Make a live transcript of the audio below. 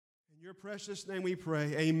your precious name we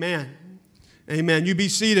pray. Amen. Amen. You be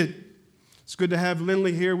seated. It's good to have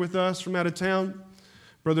Lindley here with us from out of town.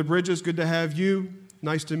 Brother Bridges, good to have you.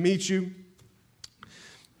 Nice to meet you.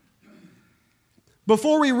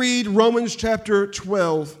 Before we read Romans chapter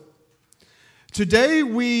 12, today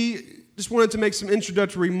we just wanted to make some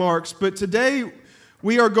introductory remarks, but today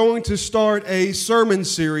we are going to start a sermon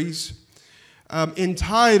series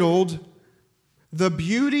entitled The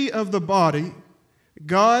Beauty of the Body,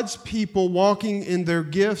 God's People Walking in Their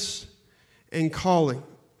Gifts and Calling.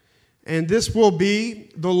 And this will be,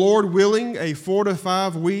 the Lord willing, a 4 to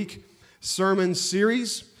 5 week sermon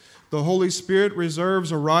series. The Holy Spirit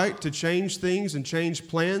reserves a right to change things and change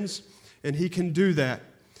plans, and He can do that.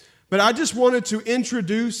 But I just wanted to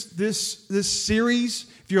introduce this series,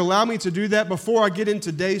 if you allow me to do that, before I get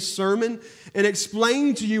into today's sermon and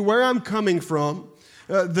explain to you where I'm coming from,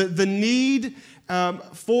 the need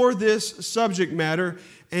for this subject matter,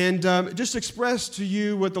 and just express to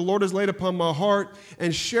you what the Lord has laid upon my heart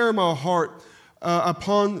and share my heart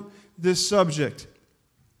upon this subject.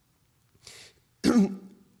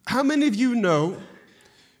 How many of you know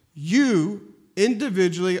you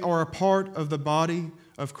individually are a part of the body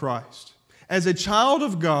of Christ? As a child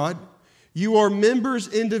of God, you are members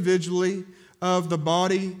individually of the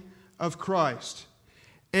body of Christ.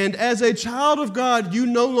 And as a child of God, you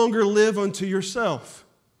no longer live unto yourself.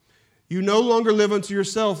 You no longer live unto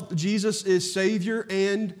yourself. Jesus is Savior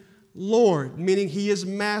and Lord, meaning He is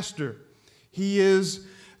Master. He is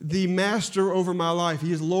the Master over my life.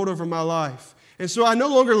 He is Lord over my life. And so I no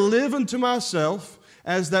longer live unto myself,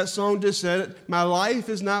 as that song just said. My life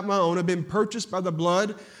is not my own. I've been purchased by the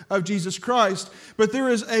blood of Jesus Christ. But there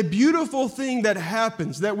is a beautiful thing that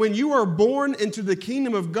happens, that when you are born into the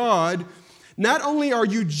kingdom of God, not only are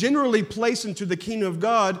you generally placed into the kingdom of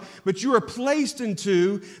God, but you are placed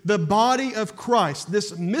into the body of Christ,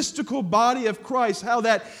 this mystical body of Christ, how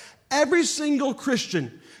that every single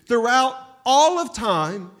Christian throughout all of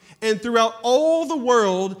time and throughout all the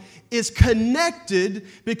world is connected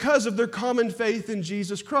because of their common faith in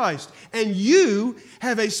Jesus Christ. And you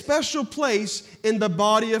have a special place in the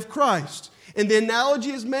body of Christ. And the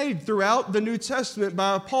analogy is made throughout the New Testament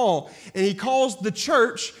by Paul. And he calls the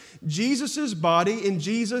church Jesus' body, and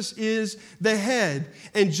Jesus is the head.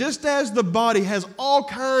 And just as the body has all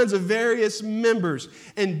kinds of various members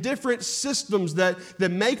and different systems that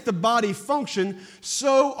make the body function,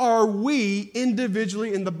 so are we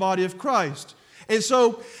individually in the body of Christ. And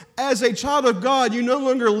so, as a child of God, you no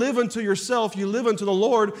longer live unto yourself, you live unto the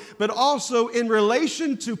Lord, but also in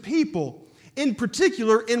relation to people. In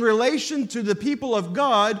particular, in relation to the people of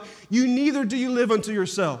God, neither do you live unto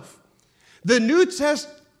yourself. The New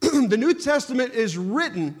Testament is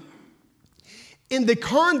written in the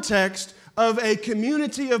context of a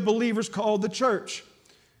community of believers called the church.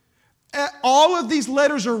 All of these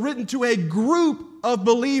letters are written to a group of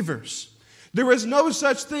believers. There is no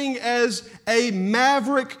such thing as a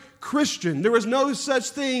maverick Christian. There is no such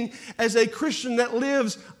thing as a Christian that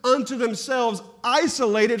lives unto themselves,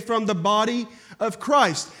 isolated from the body of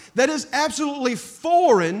Christ. That is absolutely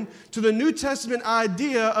foreign to the New Testament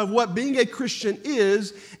idea of what being a Christian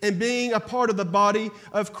is and being a part of the body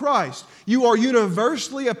of Christ. You are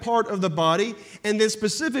universally a part of the body, and then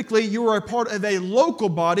specifically you are a part of a local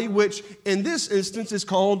body, which in this instance is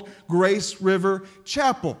called Grace River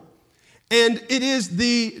Chapel. And it is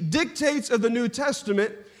the dictates of the New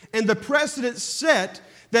Testament and the precedent set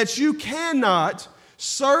that you cannot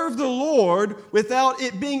serve the Lord without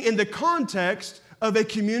it being in the context of a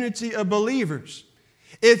community of believers.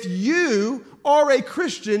 If you are a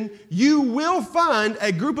Christian, you will find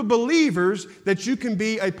a group of believers that you can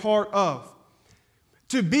be a part of.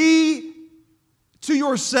 To be to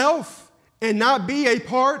yourself and not be a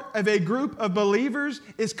part of a group of believers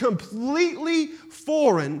is completely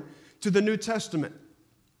foreign to the New Testament.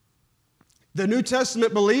 The New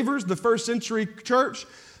Testament believers, the first century church,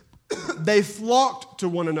 they flocked to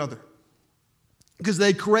one another because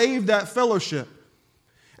they craved that fellowship.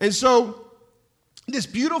 And so this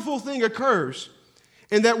beautiful thing occurs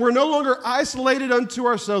in that we're no longer isolated unto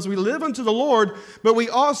ourselves. We live unto the Lord, but we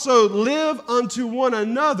also live unto one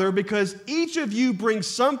another because each of you brings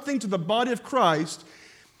something to the body of Christ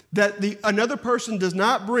that another person does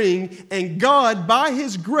not bring, and God, by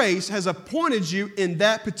His grace, has appointed you in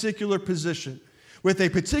that particular position with a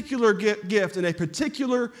particular gift and a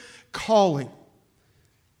particular calling.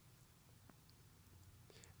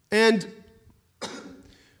 And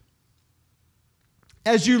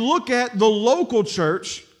as you look at the local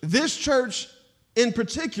church, this church in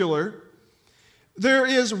particular, there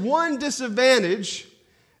is one disadvantage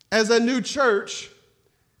as a new church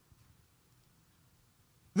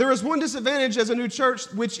There is one disadvantage as a new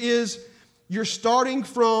church, which is you're starting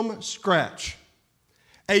from scratch.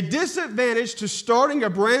 A disadvantage to starting a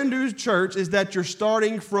brand new church is that you're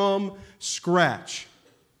starting from scratch.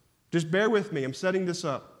 Just bear with me. I'm setting this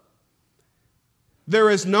up. There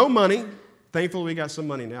is no money. Thankfully, we got some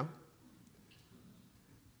money now.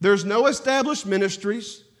 There's no established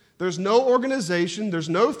ministries. There's no organization. There's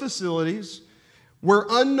no facilities. We're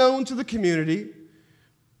unknown to the community.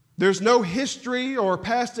 There's no history or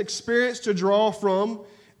past experience to draw from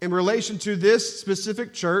in relation to this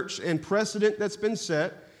specific church and precedent that's been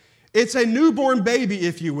set. It's a newborn baby,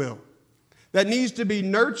 if you will, that needs to be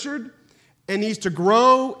nurtured and needs to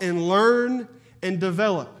grow and learn and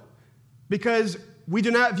develop, because we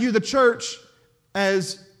do not view the church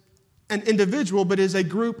as an individual, but as a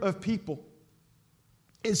group of people.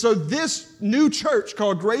 And so this new church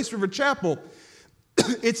called Grace River Chapel,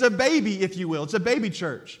 it's a baby, if you will. It's a baby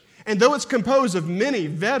church. And though it's composed of many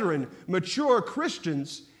veteran, mature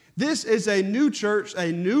Christians, this is a new church,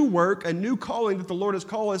 a new work, a new calling that the Lord has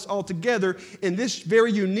called us all together in this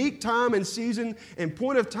very unique time and season and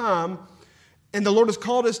point of time. And the Lord has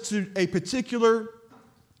called us to a particular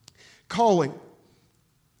calling.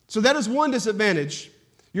 So that is one disadvantage.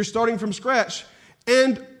 You're starting from scratch.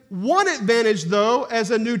 And one advantage, though,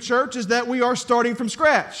 as a new church is that we are starting from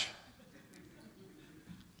scratch.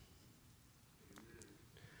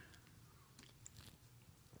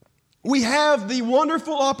 We have the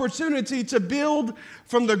wonderful opportunity to build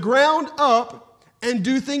from the ground up and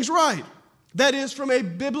do things right. That is, from a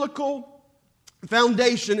biblical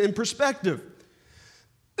foundation and perspective.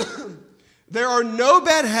 There are no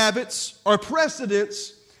bad habits or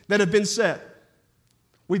precedents that have been set.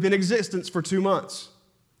 We've been in existence for 2 months.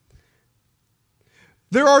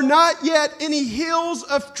 There are not yet any hills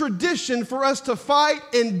of tradition for us to fight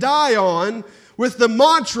and die on with the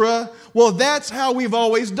mantra, well, that's how we've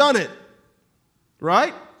always done it.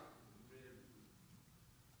 Right?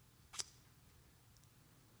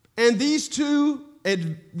 And these two,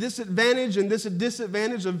 this advantage and this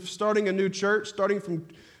disadvantage of starting a new church, starting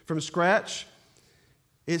from scratch,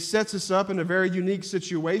 it sets us up in a very unique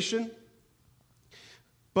situation.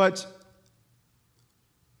 But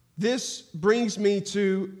this brings me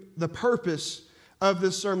to the purpose of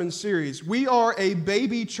this sermon series. We are a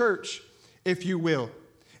baby church, if you will,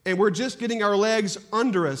 and we're just getting our legs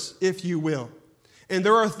under us, if you will. And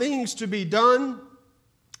there are things to be done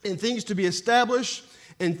and things to be established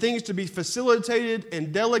and things to be facilitated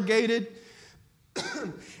and delegated.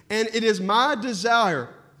 And it is my desire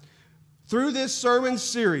through this sermon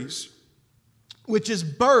series, which is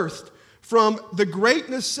birthed from the great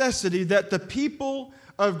necessity that the people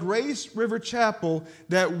of Grace River Chapel,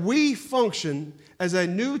 that we function as a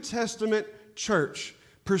New Testament church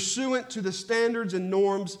pursuant to the standards and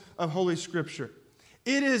norms of Holy Scripture.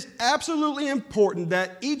 It is absolutely important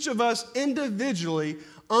that each of us individually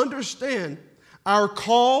understand our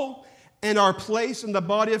call and our place in the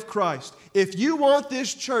body of Christ. If you want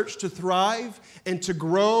this church to thrive and to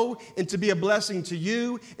grow and to be a blessing to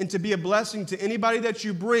you and to be a blessing to anybody that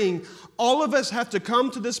you bring, all of us have to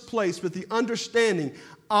come to this place with the understanding,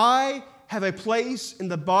 I have a place in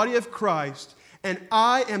the body of Christ, and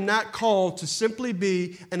I am not called to simply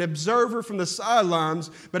be an observer from the sidelines,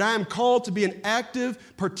 but I am called to be an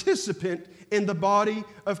active participant in the body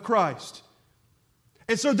of Christ.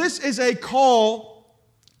 And so this is a call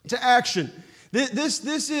to action. This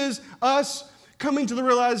is us coming to the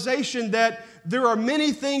realization that there are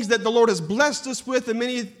many things that the Lord has blessed us with and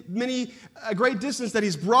many great distance that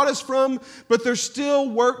He's brought us from, but there's still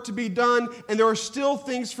work to be done, and there are still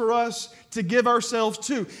things for us to give ourselves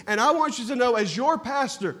to. And I want you to know, as your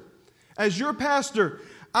pastor,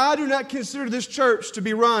 I do not consider this church to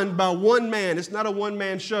be run by one man. It's not a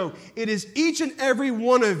one-man show. It is each and every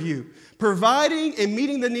one of you providing and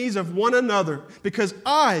meeting the needs of one another, because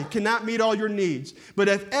I cannot meet all your needs. But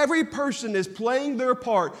if every person is playing their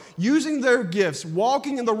part, using their gifts,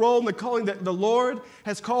 walking in the role and the calling that the Lord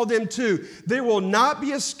has called them to, there will not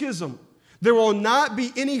be a schism. There will not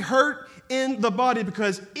be any hurt in the body,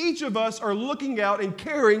 because each of us are looking out and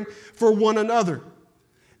caring for one another.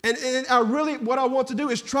 And what I want to do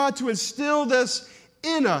is try to instill this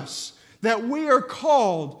in us, that we are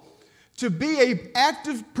called to be an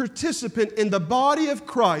active participant in the body of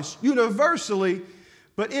Christ universally,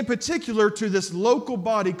 but in particular to this local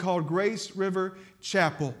body called Grace River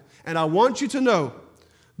Chapel. And I want you to know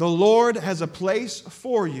the Lord has a place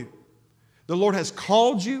for you. The Lord has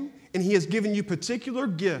called you, and He has given you particular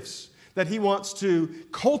gifts that He wants to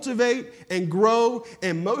cultivate and grow,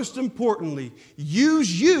 and most importantly,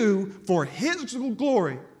 use you for His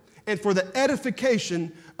glory and for the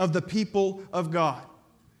edification of the people of God.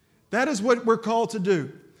 That is what we're called to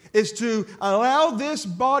do, is to allow this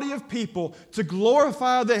body of people to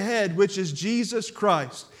glorify the head, which is Jesus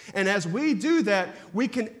Christ. And as we do that, we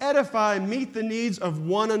can edify and meet the needs of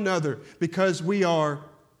one another because we are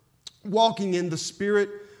walking in the Spirit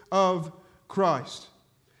of Christ.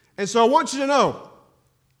 And so I want you to know,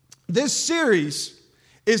 this series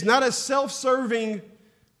is not a self-serving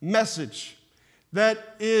message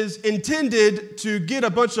that is intended to get a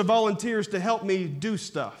bunch of volunteers to help me do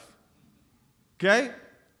stuff. Okay?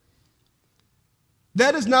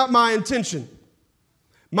 That is not my intention.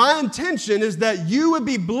 My intention is that you would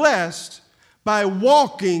be blessed by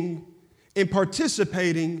walking and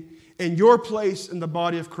participating in your place in the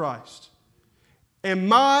body of Christ. And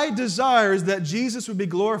my desire is that Jesus would be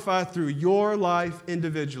glorified through your life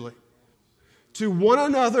individually. To one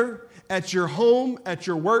another, at your home, at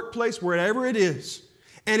your workplace, wherever it is.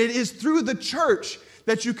 And it is through the church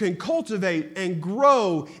that you can cultivate and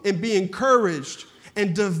grow and be encouraged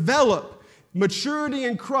and develop maturity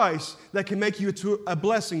in Christ that can make you a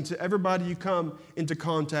blessing to everybody you come into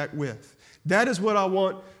contact with. That is what I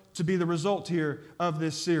want to be the result here of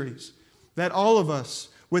this series. That all of us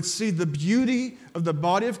would see the beauty of the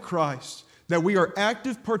body of Christ, that we are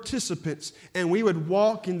active participants, and we would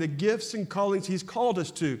walk in the gifts and callings He's called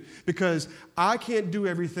us to. Because I can't do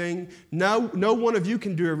everything. No one of you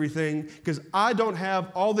can do everything, because I don't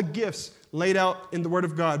have all the gifts laid out in the Word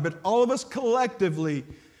of God. But all of us collectively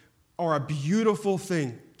are a beautiful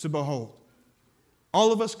thing to behold.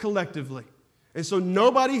 All of us collectively. And so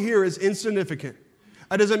nobody here is insignificant.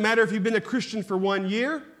 It doesn't matter if you've been a Christian for 1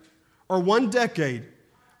 year or 1 decade.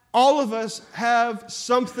 All of us have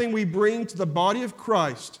something we bring to the body of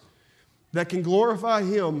Christ that can glorify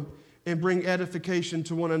Him and bring edification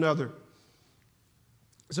to one another.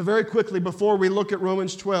 So very quickly, before we look at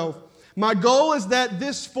Romans 12, my goal is that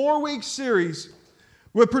this 4-week series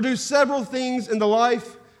would produce several things in the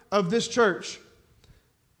life of this church.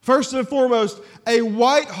 First and foremost, a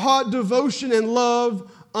white-hot devotion and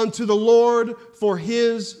love unto the Lord for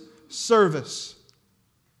His service.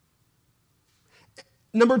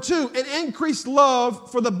 Number 2, an increased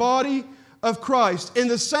love for the body of Christ. In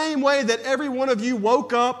the same way that every one of you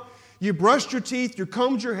woke up, you brushed your teeth, you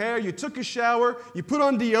combed your hair, you took a shower, you put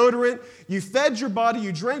on deodorant, you fed your body,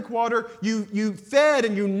 you drank water, you fed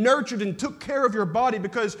and you nurtured and took care of your body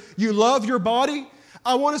because you love your body.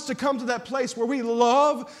 I want us to come to that place where we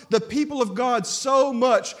love the people of God so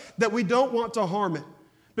much that we don't want to harm it.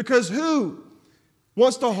 Because who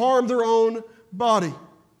wants to harm their own body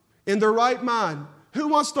in their right mind? Who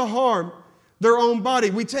wants to harm their own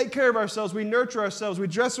body? We take care of ourselves. We nurture ourselves. We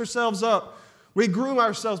dress ourselves up. We groom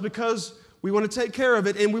ourselves because we want to take care of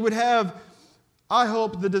it. And we would have, I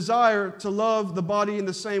hope, the desire to love the body in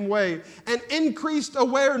the same way. An increased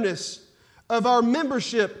awareness of our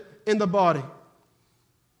membership in the body.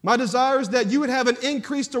 My desire is that you would have an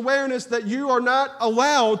increased awareness that you are not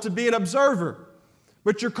allowed to be an observer,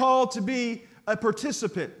 but you're called to be a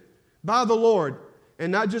participant by the Lord and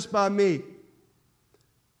not just by me.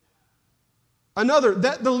 Another,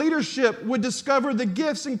 that the leadership would discover the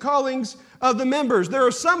gifts and callings of the members. There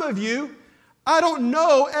are some of you, I don't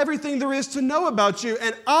know everything there is to know about you,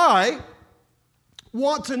 and I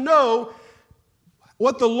want to know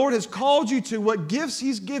what the Lord has called you to, what gifts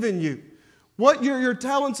He's given you, what your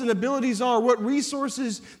talents and abilities are, what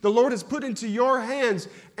resources the Lord has put into your hands,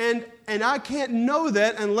 and I can't know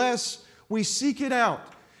that unless we seek it out.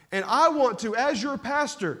 And I want to, as your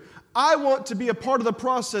pastor, I want to be a part of the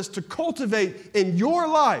process to cultivate in your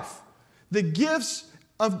life the gifts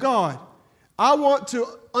of God. I want to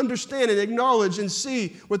understand and acknowledge and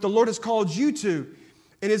see what the Lord has called you to.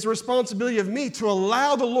 And it's a responsibility of me to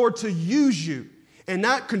allow the Lord to use you and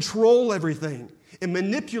not control everything and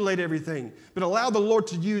manipulate everything, but allow the Lord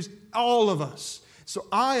to use all of us. So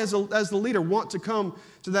I, as the leader, want to come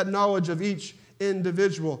to that knowledge of each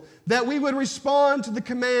individual. That we would respond to the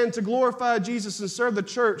command to glorify Jesus and serve the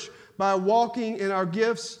church by walking in our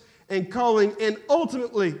gifts and calling, and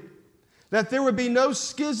ultimately, that there would be no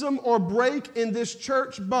schism or break in this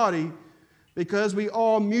church body because we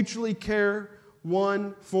all mutually care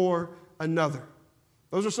one for another.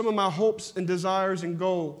 Those are some of my hopes and desires and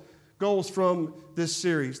goals from this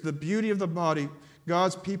series. The beauty of the body,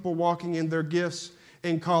 God's people walking in their gifts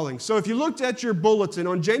and calling. So if you looked at your bulletin,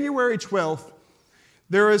 on January 12th,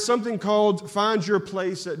 there is something called Find Your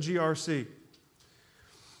Place at GRC.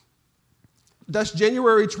 That's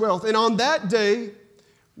January 12th. And on that day,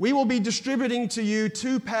 we will be distributing to you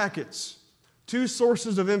 2 packets, 2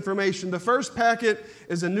 sources of information. The first packet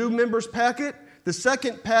is a new members packet. The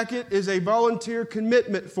second packet is a volunteer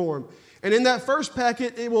commitment form. And in that first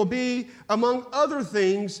packet, it will be, among other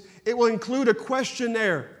things, it will include a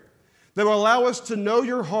questionnaire that will allow us to know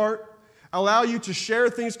your heart, allow you to share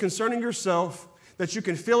things concerning yourself that you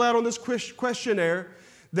can fill out on this questionnaire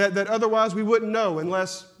that otherwise we wouldn't know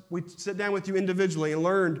unless we sit down with you individually and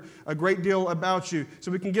learned a great deal about you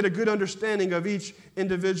so we can get a good understanding of each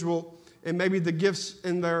individual and maybe the gifts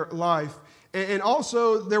in their life. And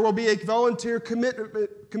also, there will be a volunteer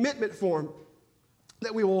commitment form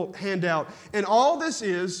that we will hand out. And all this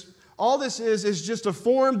is just a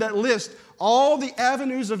form that lists all the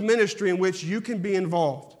avenues of ministry in which you can be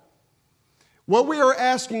involved. What we are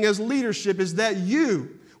asking as leadership is that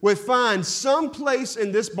you would find some place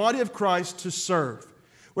in this body of Christ to serve.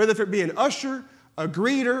 Whether it be an usher, a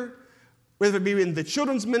greeter, whether it be in the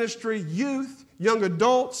children's ministry, youth, young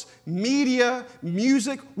adults, media,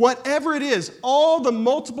 music, whatever it is, all the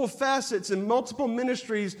multiple facets and multiple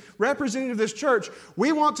ministries representing this church,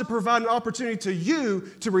 we want to provide an opportunity to you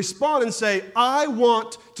to respond and say, I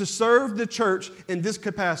want to serve the church in this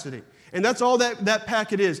capacity. And that's all that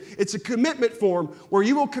packet is. It's a commitment form where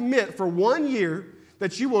you will commit for 1 year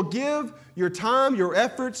that you will give your time, your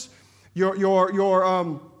efforts, your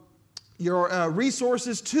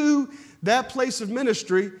resources to that place of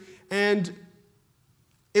ministry, and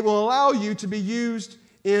it will allow you to be used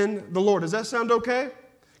in the Lord. Does that sound okay?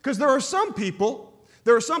 Because there are some people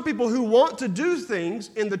who want to do things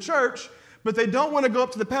in the church, but they don't want to go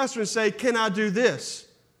up to the pastor and say, can I do this?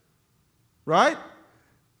 Right?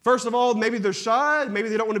 First of all, maybe they're shy. Maybe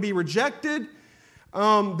they don't want to be rejected. They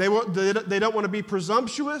don't want to be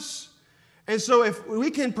presumptuous. And so if we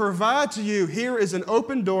can provide to you, here is an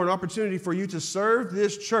open door, an opportunity for you to serve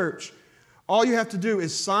this church. All you have to do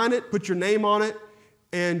is sign it, put your name on it,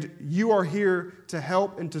 and you are here to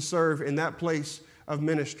help and to serve in that place of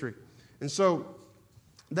ministry. And so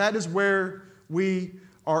that is where we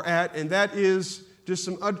are at, and that is just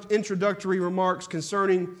some introductory remarks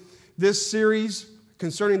concerning this series,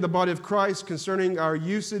 concerning the body of Christ, concerning our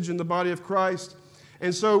usage in the body of Christ.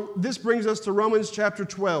 And so this brings us to Romans chapter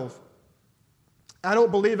 12. I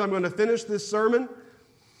don't believe I'm going to finish this sermon.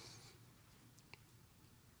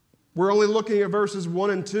 We're only looking at verses 1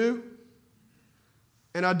 and 2,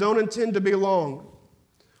 and I don't intend to be long.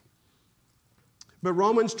 But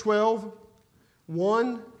Romans 12,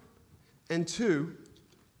 1 and 2.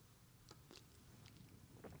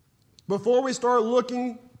 Before we start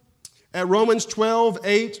looking at Romans 12,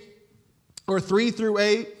 8, or 3 through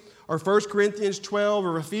 8, or 1 Corinthians 12,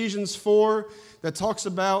 or Ephesians 4, that talks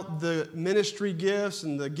about the ministry gifts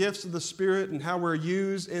and the gifts of the Spirit and how we're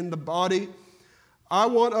used in the body, I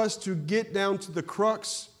want us to get down to the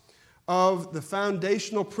crux of the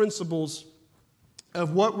foundational principles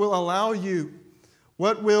of what will allow you,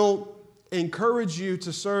 what will encourage you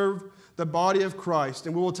to serve the body of Christ.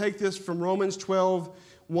 And we will take this from Romans 12,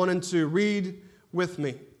 1 and 2. Read with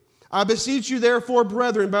me. I beseech you, therefore,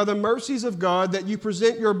 brethren, by the mercies of God, that you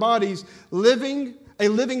present your bodies a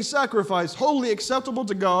living sacrifice, wholly acceptable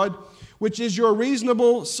to God, which is your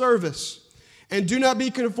reasonable service. And do not be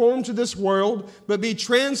conformed to this world, but be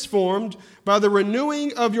transformed by the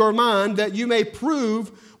renewing of your mind, that you may prove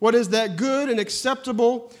what is that good and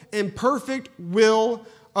acceptable and perfect will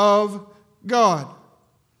of God.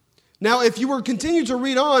 Now, if you were to continue to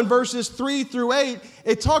read on verses 3 through 8,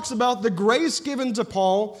 it talks about the grace given to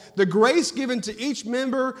Paul, the grace given to each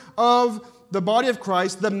member of the body of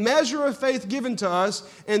Christ, the measure of faith given to us,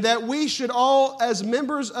 and that we should all, as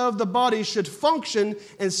members of the body, should function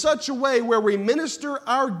in such a way where we minister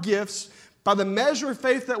our gifts by the measure of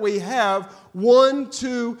faith that we have one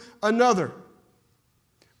to another.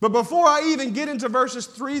 But before I even get into verses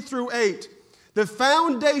 3 through 8, the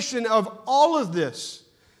foundation of all of this,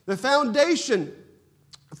 the foundation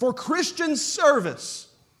for Christian service,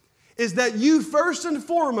 is that you first and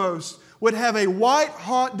foremost would have a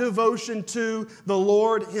white-hot devotion to the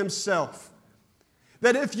Lord Himself.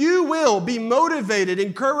 That if you will be motivated,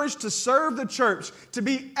 encouraged to serve the church, to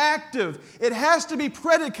be active, it has to be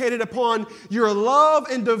predicated upon your love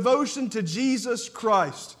and devotion to Jesus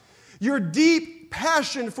Christ. Your deep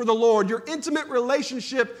passion for the Lord, your intimate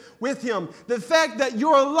relationship with Him. The fact that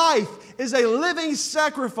your life is a living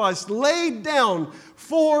sacrifice laid down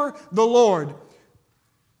for the Lord.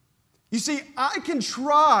 You see, I can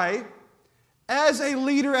try, as a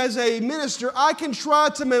leader, as a minister, I can try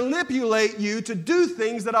to manipulate you to do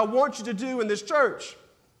things that I want you to do in this church.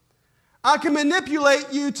 I can manipulate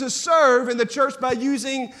you to serve in the church by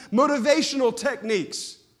using motivational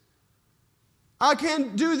techniques. I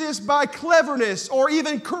can do this by cleverness or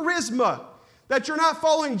even charisma, that you're not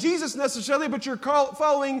following Jesus necessarily, but you're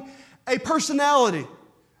following a personality,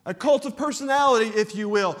 a cult of personality, if you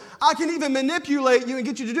will. I can even manipulate you and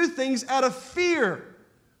get you to do things out of fear.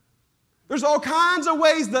 There's all kinds of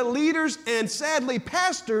ways that leaders and sadly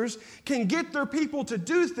pastors can get their people to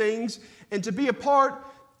do things and to be a part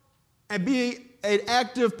and be an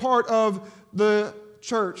active part of the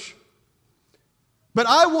church. But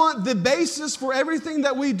I want the basis for everything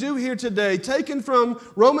that we do here today, taken from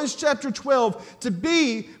Romans chapter 12, to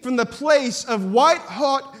be from the place of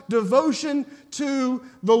white-hot devotion to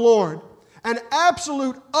the Lord. An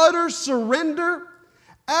absolute, utter surrender,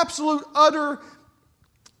 absolute, utter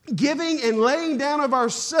giving and laying down of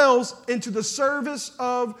ourselves into the service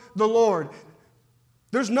of the Lord.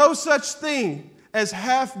 There's no such thing as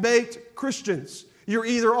half-baked Christians. You're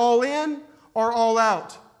either all in or all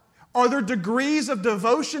out. Are there degrees of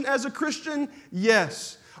devotion as a Christian?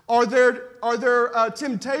 Yes. Are there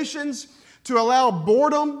temptations to allow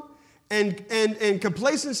boredom and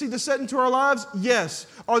complacency to set into our lives? Yes.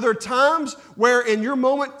 Are there times where in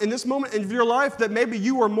this moment in your life that maybe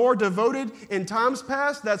you were more devoted in times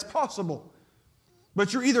past? That's possible.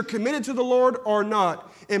 But you're either committed to the Lord or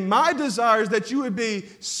not. And my desire is that you would be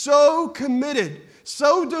so committed,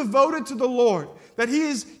 so devoted to the Lord, that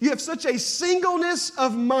you have such a singleness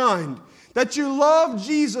of mind, that you love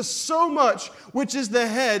Jesus so much, which is the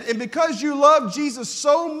head. And because you love Jesus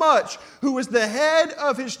so much, who is the head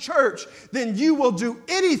of his church, then you will do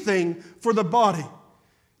anything for the body.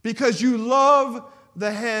 Because you love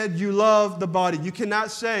the head, you love the body. You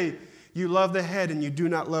cannot say you love the head and you do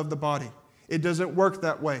not love the body. It doesn't work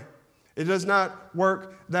that way. It does not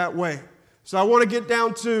work that way. So I want to get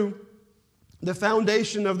down to the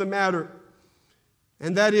foundation of the matter.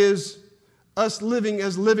 And that is us living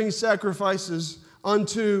as living sacrifices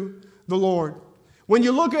unto the Lord. When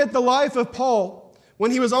you look at the life of Paul,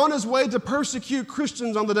 when he was on his way to persecute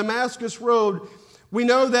Christians on the Damascus Road, we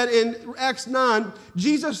know that in Acts 9,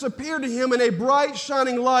 Jesus appeared to him in a bright,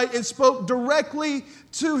 shining light and spoke directly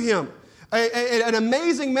to him. An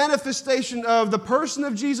amazing manifestation of the person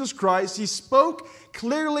of Jesus Christ. He spoke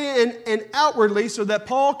clearly and outwardly so that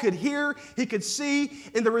Paul could hear, he could see,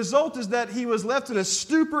 and the result is that he was left in a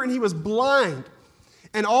stupor and he was blind.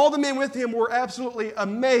 And all the men with him were absolutely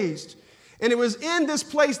amazed. And it was in this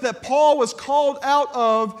place that Paul was called out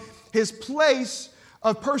of his place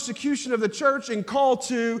of persecution of the church and called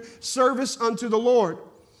to service unto the Lord.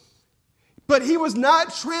 But he was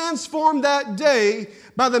not transformed that day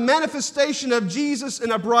by the manifestation of Jesus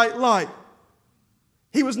in a bright light.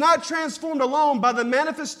 He was not transformed alone by the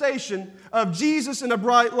manifestation of Jesus in a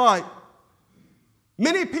bright light.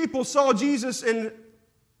 Many people saw Jesus in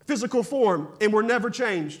physical form and were never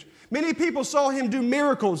changed. Many people saw him do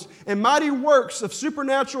miracles and mighty works of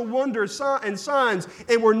supernatural wonders and signs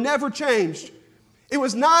and were never changed. It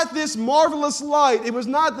was not this marvelous light. It was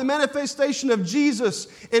not the manifestation of Jesus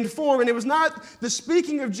in form. And it was not the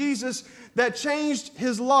speaking of Jesus that changed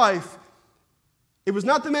his life. It was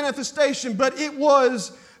not the manifestation, but it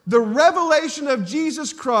was the revelation of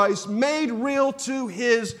Jesus Christ made real to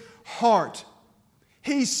his heart.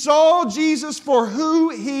 He saw Jesus for who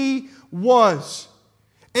he was.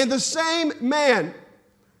 And the same man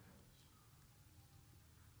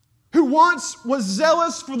who once was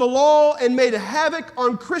zealous for the law and made havoc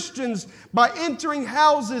on Christians by entering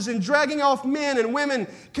houses and dragging off men and women,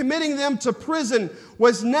 committing them to prison,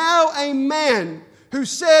 was now a man who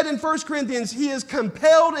said in 1 Corinthians, he is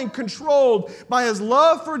compelled and controlled by his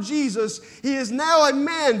love for Jesus. He is now a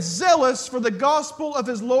man zealous for the gospel of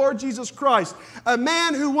his Lord Jesus Christ. A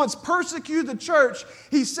man who once persecuted the church.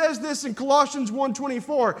 He says this in Colossians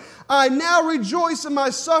 1:24, I now rejoice in my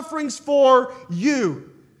sufferings for you,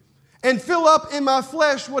 and fill up in my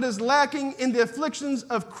flesh what is lacking in the afflictions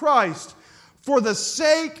of Christ, for the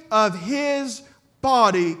sake of his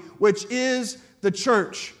body, which is the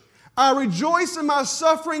church. I rejoice in my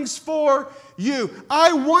sufferings for you.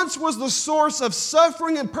 I once was the source of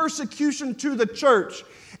suffering and persecution to the church.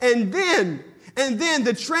 And then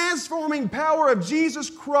the transforming power of Jesus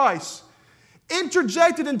Christ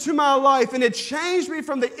interjected into my life, and it changed me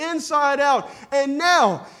from the inside out. And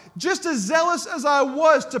now, just as zealous as I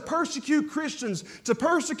was to persecute Christians, to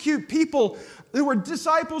persecute people who were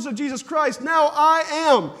disciples of Jesus Christ, now I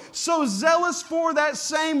am so zealous for that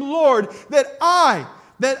same Lord that I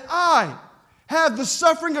have the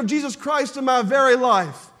suffering of Jesus Christ in my very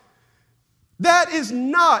life. That is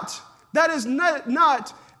not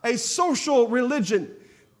a social religion.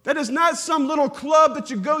 That is not some little club that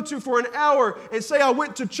you go to for an hour and say, I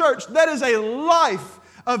went to church. That is a life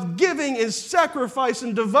of giving and sacrifice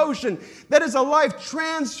and devotion. That is a life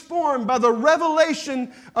transformed by the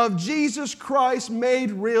revelation of Jesus Christ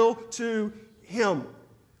made real to him.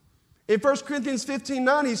 In 1 Corinthians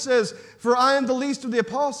 15:9, he says, "For I am the least of the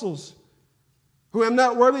apostles, who am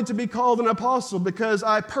not worthy to be called an apostle, because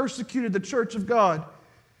I persecuted the church of God.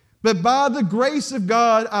 But by the grace of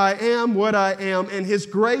God I am what I am, and His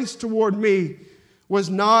grace toward me was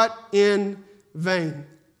not in vain."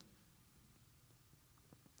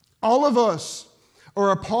 All of us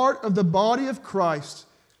are a part of the body of Christ,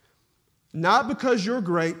 not because you're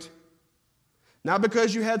great, not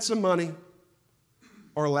because you had some money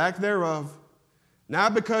or lack thereof,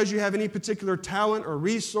 not because you have any particular talent or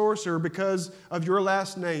resource or because of your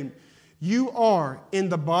last name. You are in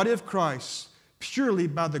the body of Christ purely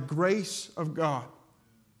by the grace of God,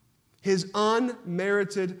 His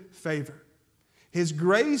unmerited favor. His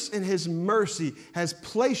grace and His mercy has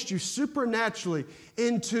placed you supernaturally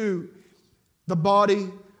into the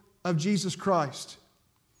body of Jesus Christ.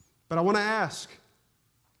 But I want to ask,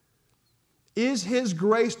 is His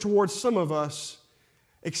grace towards some of us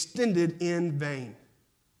extended in vain?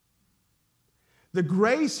 The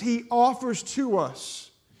grace He offers to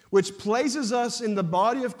us, which places us in the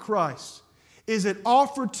body of Christ, is it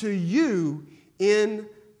offered to you in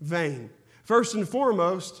vain? First and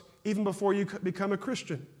foremost, even before you become a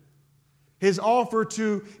Christian. His offer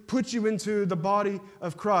to put you into the body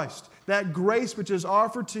of Christ. That grace which is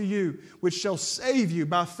offered to you, which shall save you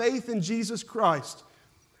by faith in Jesus Christ.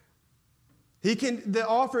 The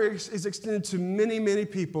offer is extended to many, many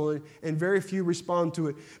people, and very few respond to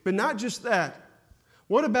it. But not just that.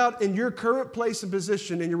 What about in your current place and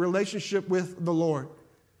position in your relationship with the Lord?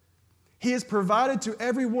 He has provided to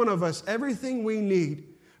every one of us everything we need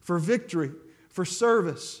for victory, for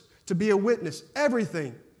service, to be a witness,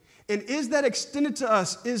 everything. And is that extended to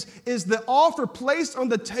us? Is the offer placed on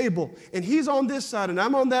the table, and He's on this side and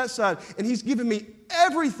I'm on that side, and He's given me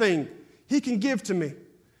everything He can give to me?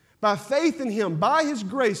 By faith in Him, by His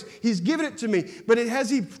grace, He's given it to me. But has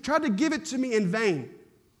He tried to give it to me in vain?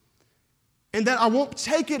 And that I won't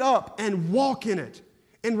take it up and walk in it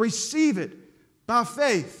and receive it by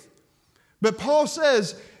faith. But Paul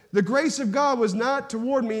says, the grace of God was not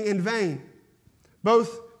toward me in vain.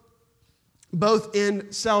 Both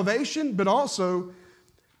in salvation, but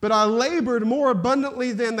I labored more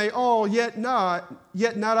abundantly than they all, yet not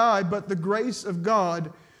I, but the grace of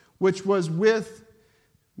God which was with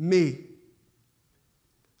me.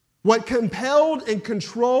 What compelled and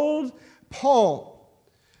controlled Paul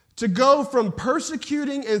to go from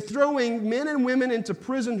persecuting and throwing men and women into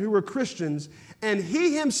prison who were Christians, and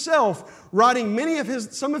he himself writing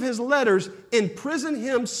some of his letters in prison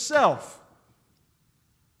himself,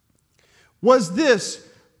 was this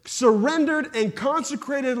surrendered and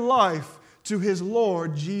consecrated life to his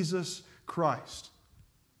Lord Jesus Christ.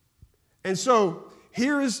 And so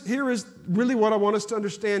here is really what I want us to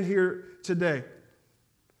understand here today.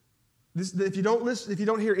 If you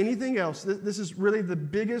don't hear anything else, this is really the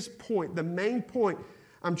biggest point, the main point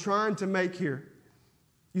I'm trying to make here.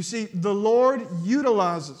 You see, the Lord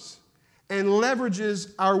utilizes and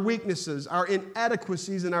leverages our weaknesses, our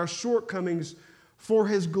inadequacies, and our shortcomings for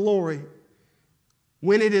His glory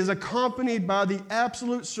when it is accompanied by the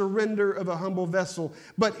absolute surrender of a humble vessel.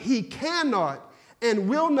 But He cannot and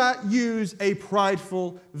will not use a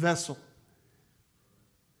prideful vessel.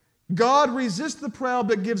 God resists the proud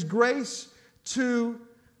but gives grace to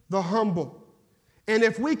the humble. And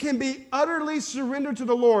if we can be utterly surrendered to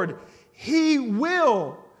the Lord, we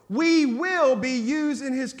will be used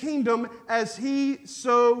in His kingdom as He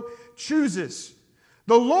so chooses.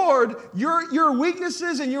 The Lord, your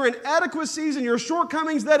weaknesses and your inadequacies and your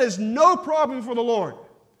shortcomings, that is no problem for the Lord.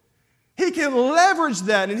 He can leverage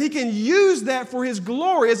that and He can use that for His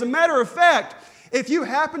glory. As a matter of fact, if you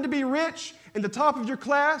happen to be rich in the top of your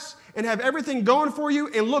class and have everything going for you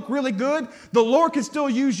and look really good, the Lord can still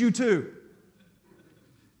use you too.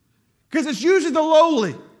 Because it's usually the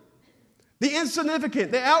lowly, the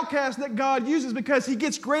insignificant, the outcast that God uses, because He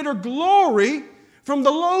gets greater glory from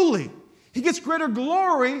the lowly. He gets greater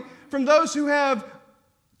glory from those who have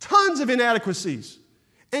tons of inadequacies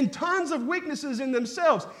and tons of weaknesses in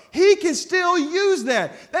themselves. He can still use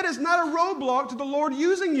that. That is not a roadblock to the Lord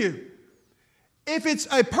using you. If it's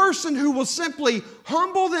a person who will simply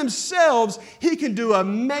humble themselves, He can do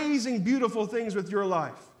amazing, beautiful things with your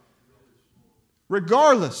life,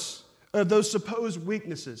 regardless of those supposed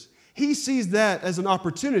weaknesses. He sees that as an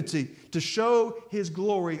opportunity to show His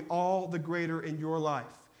glory all the greater in your life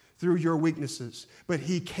through your weaknesses. But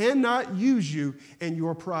He cannot use you in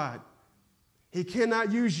your pride. He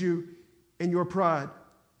cannot use you in your pride.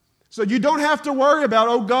 So you don't have to worry about,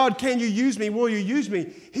 oh God, can you use me? Will you use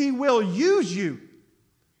me? He will use you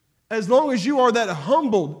as long as you are that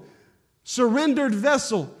humbled, surrendered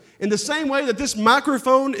vessel. In the same way that this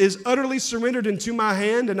microphone is utterly surrendered into my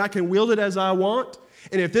hand and I can wield it as I want,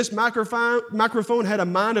 and if this microphone had a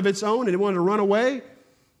mind of its own and it wanted to run away,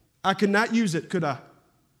 I could not use it, could I?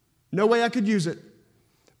 No way I could use it.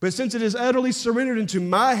 But since it is utterly surrendered into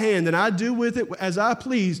my hand and I do with it as I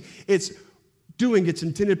please, it's doing its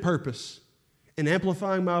intended purpose and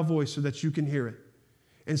amplifying my voice so that you can hear it.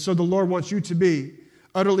 And so the Lord wants you to be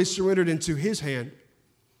utterly surrendered into His hand.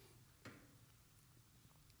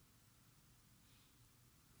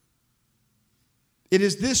 It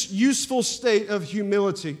is this useful state of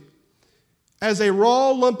humility, as a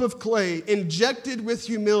raw lump of clay injected with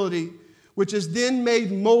humility, which is then made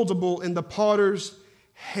moldable in the potter's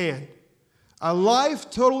hand. A life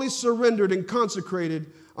totally surrendered and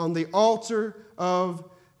consecrated on the altar of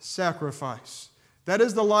sacrifice. That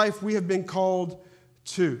is the life we have been called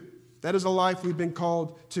to. That is a life we've been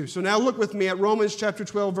called to. So now look with me at Romans chapter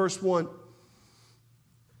 12, verse 1.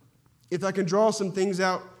 If I can draw some things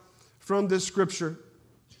out from this scripture.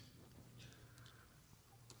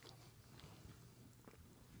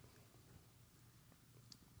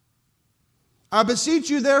 I beseech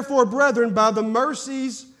you, therefore, brethren, by the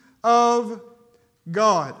mercies of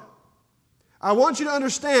God. I want you to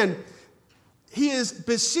understand, he is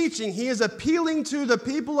beseeching, he is appealing to the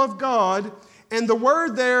people of God, and the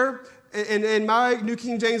word there, in my New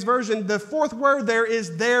King James Version, the fourth word there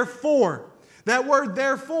is therefore. That word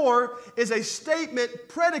therefore is a statement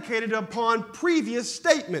predicated upon previous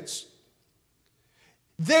statements.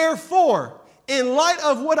 Therefore, in light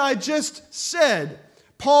of what I just said,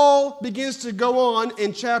 Paul begins to go on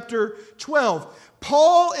in chapter 12.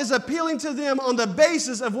 Paul is appealing to them on the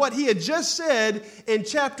basis of what he had just said in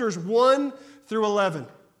chapters 1 through 11.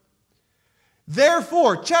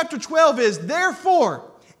 Therefore, chapter 12 is,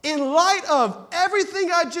 therefore, in light of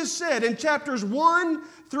everything I just said in chapters 1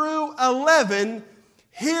 through 11,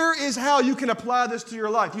 here is how you can apply this to your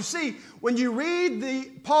life. You see, when you read the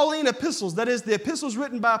Pauline epistles, that is, the epistles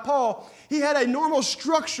written by Paul, he had a normal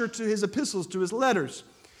structure to his epistles, to his letters.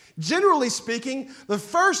 Generally speaking, the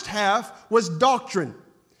first half was doctrine.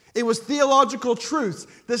 It was theological truths.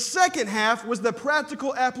 The second half was the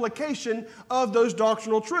practical application of those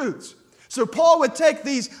doctrinal truths. So Paul would take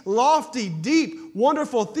these lofty, deep,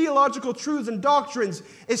 wonderful theological truths and doctrines,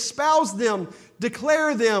 espouse them,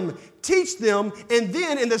 declare them, teach them, and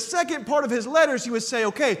then in the second part of his letters, he would say,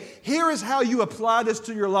 okay, here is how you apply this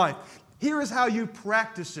to your life. Here is how you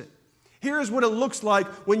practice it. Here is what it looks like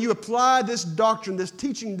when you apply this doctrine, this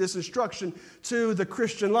teaching, this instruction to the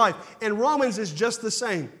Christian life. And Romans is just the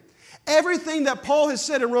same. Everything that Paul has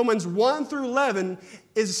said in Romans 1 through 11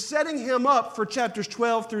 is setting him up for chapters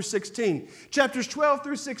 12 through 16. Chapters 12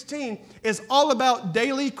 through 16 is all about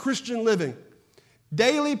daily Christian living.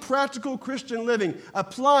 Daily practical Christian living.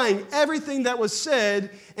 Applying everything that was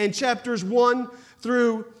said in chapters 1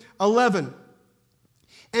 through 11.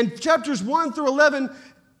 And chapters 1 through 11,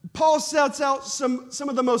 Paul sets out some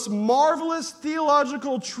of the most marvelous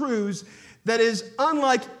theological truths that is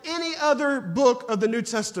unlike any other book of the New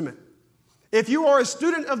Testament. If you are a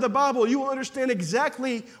student of the Bible, you will understand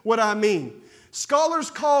exactly what I mean.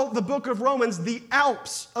 Scholars call the book of Romans the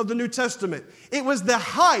Alps of the New Testament. It was the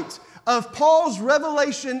height of Paul's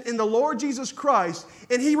revelation in the Lord Jesus Christ,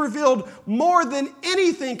 and he revealed more than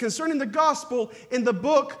anything concerning the gospel in the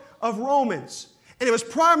book of Romans. And it was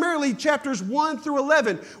primarily chapters 1 through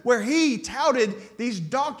 11 where he touted these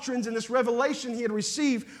doctrines and this revelation he had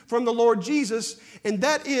received from the Lord Jesus. And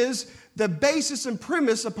that is the basis and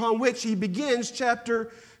premise upon which he begins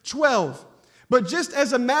chapter 12. But just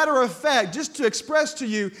as a matter of fact, just to express to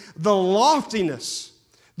you the loftiness,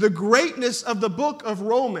 the greatness of the book of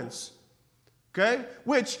Romans, okay,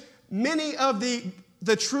 which many of the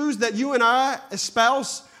truths that you and I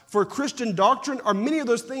espouse for Christian doctrine, or many of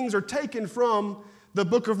those things are taken from the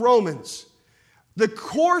book of Romans. The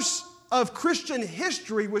course of Christian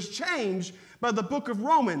history was changed by the book of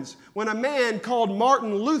Romans when a man called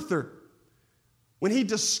Martin Luther, when he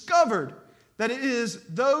discovered that it is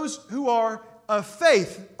those who are of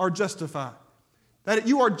faith are justified. That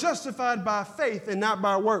you are justified by faith and not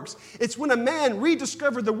by works. It's when a man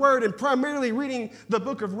rediscovered the word and primarily reading the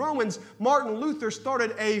book of Romans, Martin Luther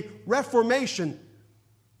started a reformation.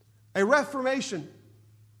 A reformation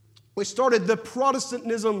which started the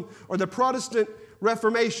Protestantism or the Protestant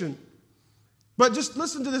Reformation. But just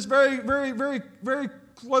listen to this very, very, very, very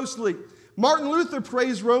closely. Martin Luther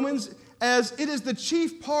praised Romans as it is the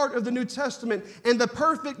chief part of the New Testament and the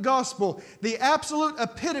perfect gospel, the absolute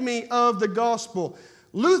epitome of the gospel.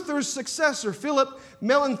 Luther's successor, Philip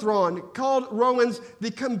Melanchthon, called Romans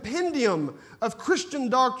the compendium of Christian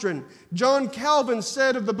doctrine. John Calvin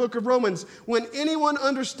said of the book of Romans, when anyone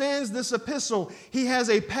understands this epistle, he has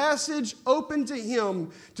a passage open to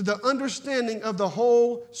him to the understanding of the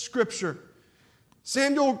whole Scripture.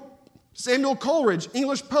 Samuel Coleridge,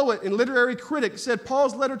 English poet and literary critic, said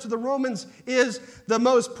Paul's letter to the Romans is the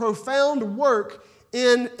most profound work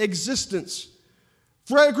in existence.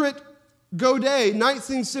 Frederick Godet,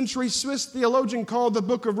 19th century Swiss theologian, called the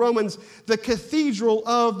book of Romans the cathedral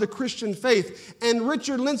of the Christian faith. And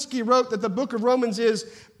Richard Lenski wrote that the book of Romans is,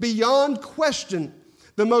 beyond question,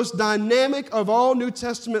 the most dynamic of all New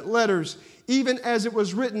Testament letters, even as it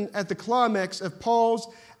was written at the climax of Paul's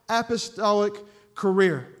apostolic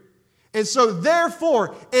career. And so,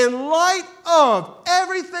 therefore, in light of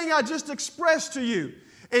everything I just expressed to you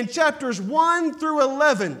in chapters 1 through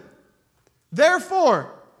 11,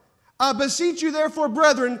 therefore, I beseech you, therefore,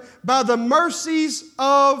 brethren, by the mercies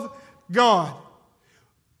of God.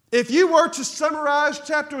 If you were to summarize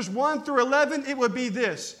chapters 1 through 11, it would be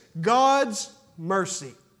this: God's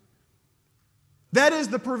mercy. That is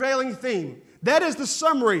the prevailing theme. That is the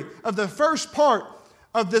summary of the first part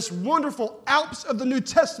of this wonderful Alps of the New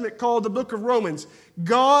Testament called the book of Romans.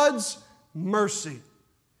 God's mercy.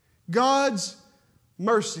 God's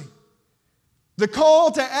mercy. The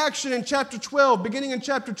call to action in chapter 12, beginning in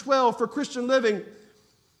chapter 12 for Christian living,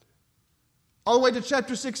 all the way to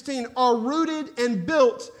chapter 16, are rooted and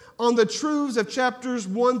built on the truths of chapters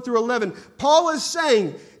 1 through 11. Paul is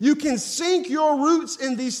saying you can sink your roots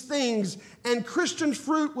in these things and Christian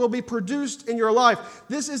fruit will be produced in your life.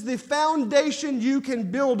 This is the foundation you can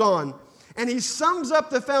build on. And he sums up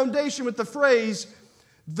the foundation with the phrase,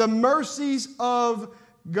 the mercies of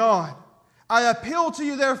God. I appeal to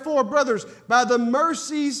you, therefore, brothers, by the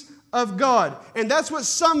mercies of God. And that's what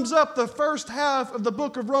sums up the first half of the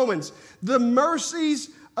book of Romans. The mercies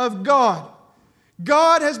of God.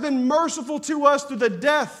 God has been merciful to us through the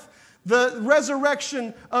death, the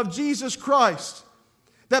resurrection of Jesus Christ.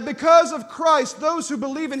 That because of Christ, those who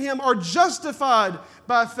believe in Him are justified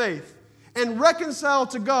by faith and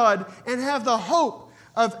reconciled to God and have the hope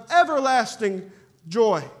of everlasting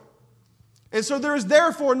joy. And so there is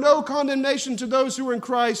therefore no condemnation to those who are in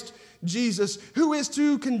Christ Jesus. Who is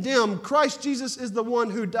to condemn? Christ Jesus is the one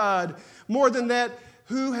who died. More than that,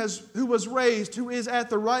 who was raised, who is at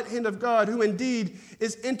the right hand of God, who indeed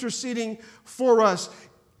is interceding for us.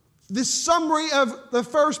 The summary of the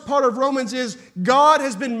first part of Romans is God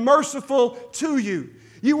has been merciful to you.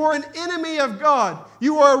 You were an enemy of God.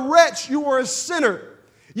 You were a wretch. You were a sinner.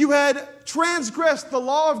 You had transgressed the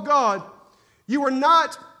law of God. You were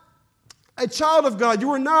not a child of God. You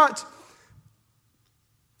were not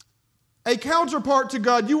a counterpart to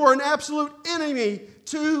God. You were an absolute enemy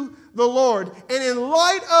to the Lord. And in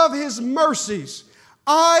light of His mercies,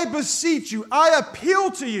 I beseech you, I appeal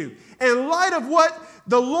to you, in light of what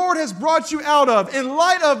the Lord has brought you out of, in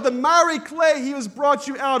light of the miry clay He has brought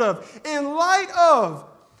you out of, in light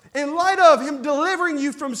of Him delivering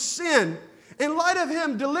you from sin, in light of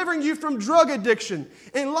Him delivering you from drug addiction,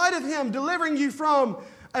 in light of Him delivering you from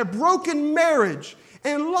a broken marriage,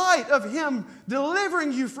 in light of Him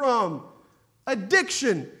delivering you from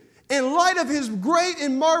addiction, in light of His great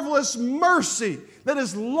and marvelous mercy that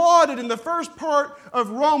is lauded in the first part of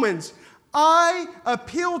Romans, I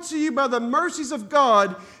appeal to you by the mercies of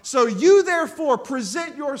God, so you therefore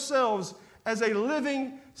present yourselves as a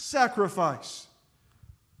living sacrifice.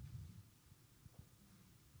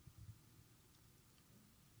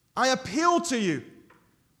 I appeal to you.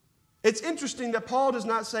 It's interesting that Paul does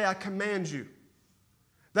not say, I command you.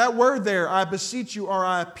 That word there, I beseech you or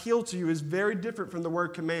I appeal to you, is very different from the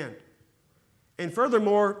word command. And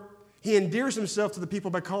furthermore, he endears himself to the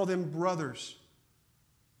people by calling them brothers.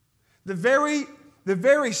 The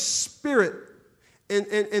very spirit,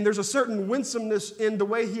 and there's a certain winsomeness in the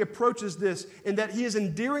way he approaches this, in that he is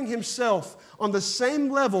endearing himself on the same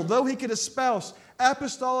level, though he could espouse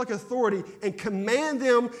apostolic authority and command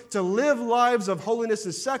them to live lives of holiness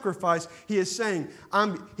and sacrifice. He is saying,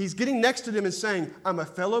 he's getting next to them and saying, I'm a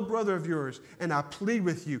fellow brother of yours, and I plead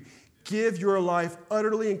with you, give your life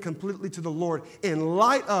utterly and completely to the Lord in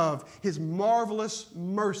light of His marvelous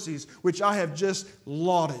mercies, which I have just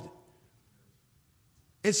lauded.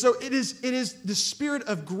 And so it is the spirit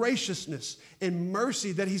of graciousness and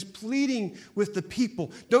mercy that he's pleading with the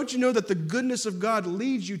people. Don't you know that the goodness of God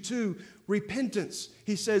leads you to repentance,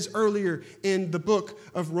 he says earlier in the book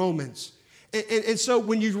of Romans. And so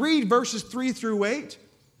when you read verses 3 through 8,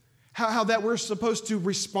 how that we're supposed to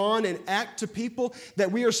respond and act to people,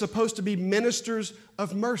 that we are supposed to be ministers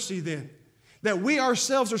of mercy then. That we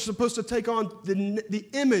ourselves are supposed to take on the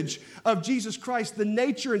image of Jesus Christ, the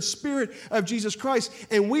nature and spirit of Jesus Christ.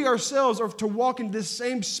 And we ourselves are to walk in this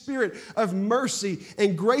same spirit of mercy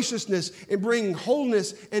and graciousness and bringing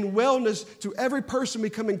wholeness and wellness to every person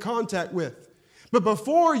we come in contact with. But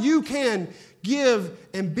before you can give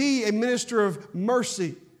and be a minister of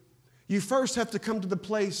mercy, you first have to come to the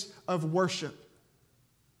place of worship.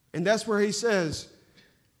 And that's where he says,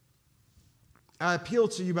 I appeal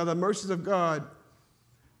to you by the mercies of God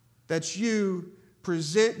that you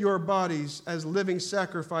present your bodies as living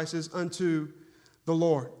sacrifices unto the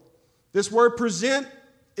Lord. This word present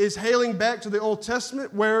is hailing back to the Old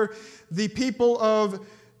Testament where the people of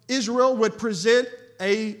Israel would present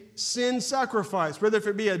a sin sacrifice, whether if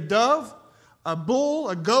it be a dove, a bull,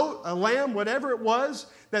 a goat, a lamb, whatever it was,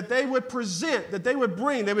 that they would present, that they would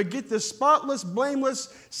bring. They would get this spotless,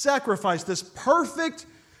 blameless sacrifice, this perfect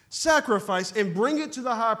sacrifice, and bring it to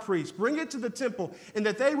the high priest, bring it to the temple, and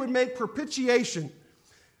that they would make propitiation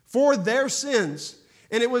for their sins.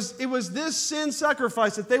 And it was this sin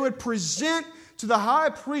sacrifice that they would present to the high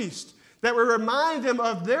priest that would remind them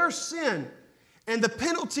of their sin and the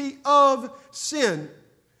penalty of sin.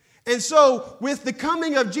 And so, with the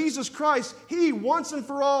coming of Jesus Christ, He, once and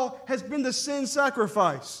for all, has been the sin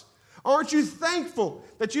sacrifice. Aren't you thankful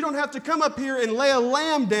that you don't have to come up here and lay a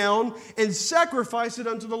lamb down and sacrifice it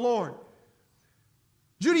unto the Lord?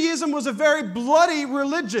 Judaism was a very bloody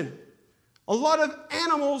religion. A lot of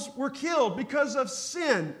animals were killed because of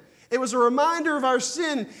sin. It was a reminder of our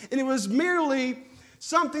sin, and it was merely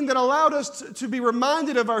something that allowed us to be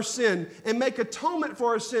reminded of our sin and make atonement for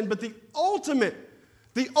our sin. But the ultimate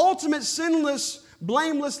sinless,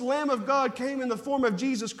 blameless Lamb of God came in the form of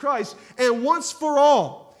Jesus Christ, and once for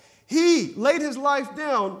all, He laid His life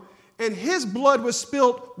down, and His blood was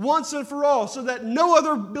spilt once and for all, so that no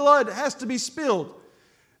other blood has to be spilled.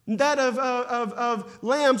 That of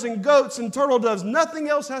lambs and goats and turtle doves, nothing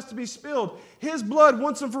else has to be spilled. His blood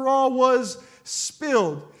once and for all was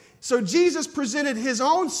spilled. So Jesus presented His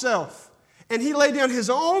own self, and He laid down His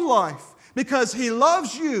own life because He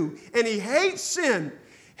loves you, and He hates sin.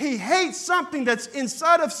 He hates something that's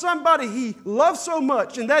inside of somebody He loves so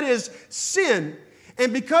much, and that is sin.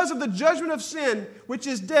 And because of the judgment of sin, which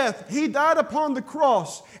is death, He died upon the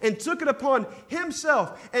cross and took it upon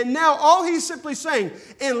Himself. And now all He's simply saying,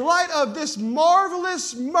 in light of this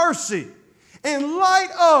marvelous mercy, in light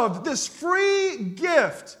of this free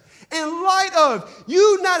gift, in light of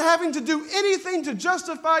you not having to do anything to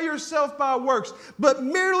justify yourself by works, but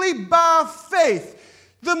merely by faith,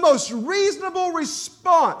 the most reasonable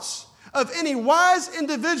response of any wise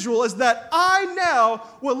individual is that I now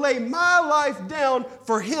will lay my life down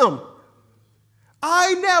for Him.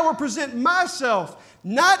 I now will present myself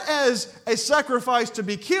not as a sacrifice to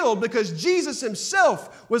be killed, because Jesus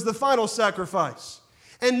Himself was the final sacrifice.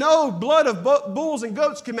 And no blood of bulls and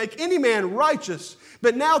goats can make any man righteous.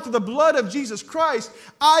 But now through the blood of Jesus Christ,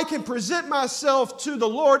 I can present myself to the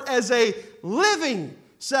Lord as a living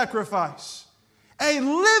sacrifice. A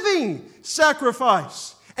living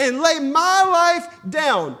sacrifice. And lay my life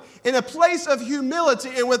down in a place of humility,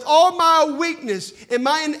 and with all my weakness and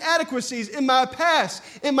my inadequacies in my past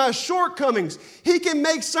and my shortcomings, He can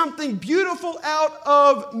make something beautiful out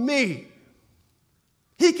of me.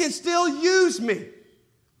 He can still use me.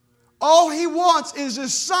 All He wants is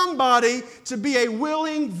just somebody to be a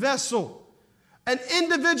willing vessel, an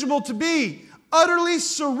individual to be utterly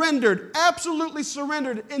surrendered, absolutely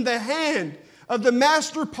surrendered in the hand of the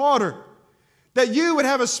master potter. That you would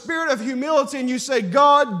have a spirit of humility and you say,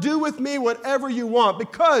 God, do with me whatever you want,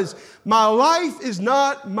 because my life is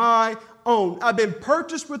not my own. I've been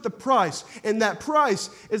purchased with the price, and that price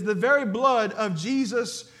is the very blood of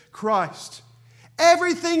Jesus Christ.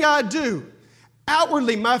 Everything I do,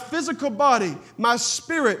 outwardly, my physical body, my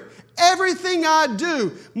spirit, everything I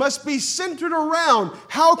do must be centered around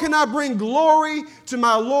how can I bring glory to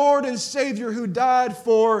my Lord and Savior who died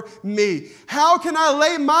for me? How can I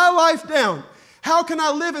lay my life down? How can I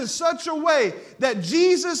live in such a way that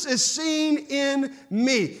Jesus is seen in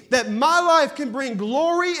me? That my life can bring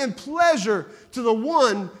glory and pleasure to the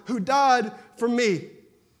one who died for me.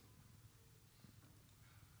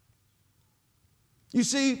 You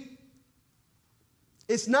see,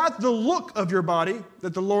 it's not the look of your body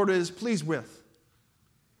that the Lord is pleased with.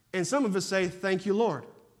 And some of us say, thank you, Lord.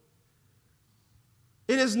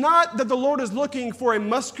 It is not that the Lord is looking for a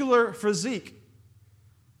muscular physique.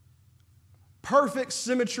 Perfect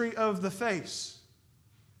symmetry of the face,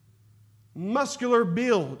 muscular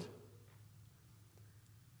build.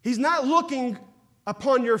 He's not looking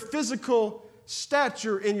upon your physical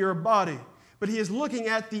stature in your body, but He is looking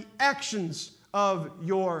at the actions of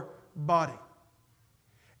your body.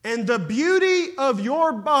 And the beauty of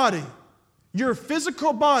your body, your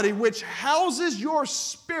physical body, which houses your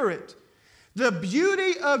spirit, the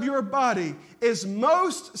beauty of your body is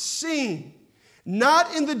most seen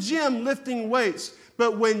not in the gym lifting weights,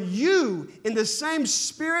 but when you, in the same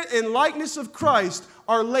spirit and likeness of Christ,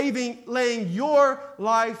 are laying your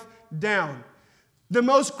life down. The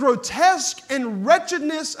most grotesque and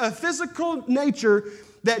wretchedness of physical nature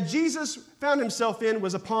that Jesus found himself in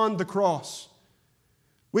was upon the cross.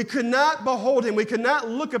 We could not behold him. We could not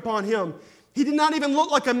look upon him. He did not even look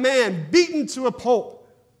like a man beaten to a pulp.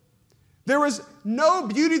 There was no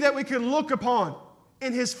beauty that we could look upon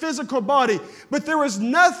in his physical body, but there was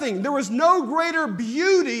no greater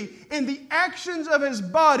beauty in the actions of his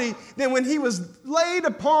body than when he was laid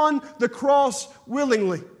upon the cross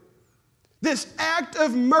willingly. This act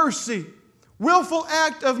of mercy, willful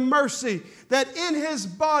act of mercy, that in his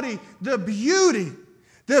body the beauty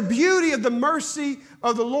of the mercy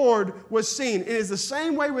of the Lord was seen. It is the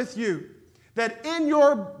same way with you, that in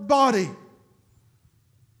your body,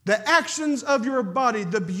 the actions of your body,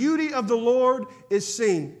 the beauty of the Lord is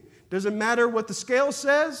seen. Doesn't matter what the scale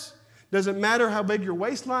says. Doesn't matter how big your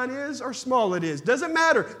waistline is or small it is. Doesn't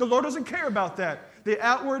matter. The Lord doesn't care about that. The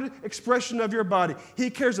outward expression of your body. He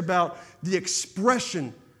cares about the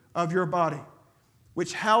expression of your body,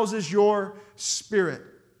 which houses your spirit.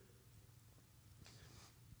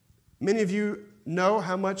 Many of you know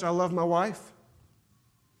how much I love my wife,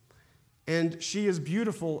 and she is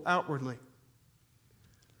beautiful outwardly.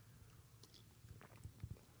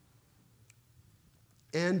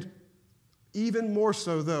 And even more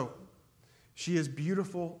so, though, she is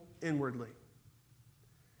beautiful inwardly.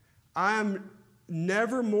 I am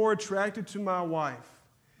never more attracted to my wife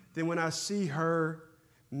than when I see her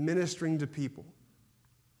ministering to people.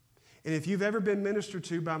 And if you've ever been ministered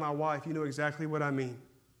to by my wife, you know exactly what I mean.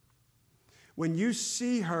 When you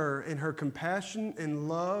see her and her compassion and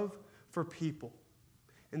love for people,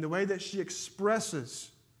 and the way that she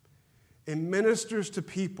expresses and ministers to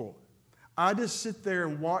people, I just sit there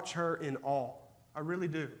and watch her in awe. I really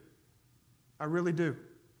do. I really do.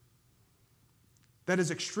 That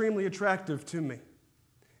is extremely attractive to me.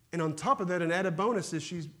 And on top of that, an added bonus is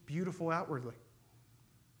she's beautiful outwardly.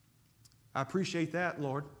 I appreciate that,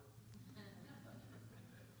 Lord.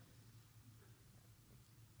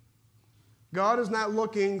 God is not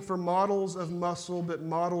looking for models of muscle, but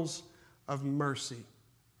models of mercy.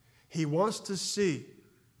 He wants to see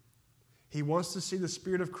the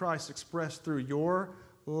Spirit of Christ expressed through your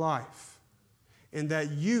life. And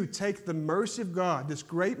that you take the mercy of God, this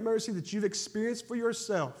great mercy that you've experienced for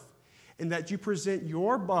yourself, and that you present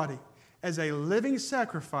your body as a living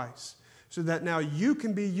sacrifice so that now you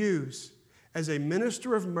can be used as a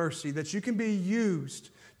minister of mercy, that you can be used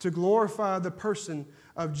to glorify the person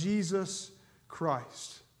of Jesus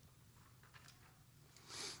Christ.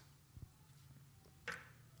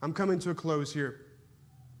 I'm coming to a close here.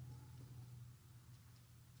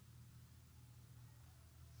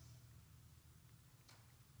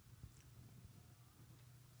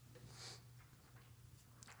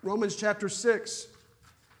 Romans chapter 6.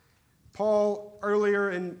 Paul, earlier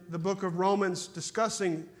in the book of Romans,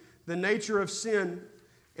 discussing the nature of sin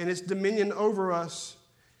and its dominion over us.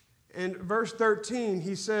 In verse 13,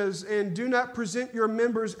 he says, "And do not present your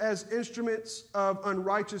members as instruments of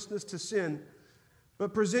unrighteousness to sin,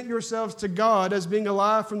 but present yourselves to God as being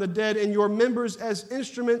alive from the dead, and your members as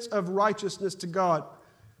instruments of righteousness to God."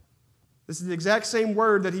 This is the exact same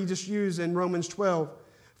word that he just used in Romans 12.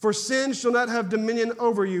 "For sin shall not have dominion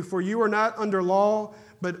over you, for you are not under law,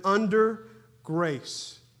 but under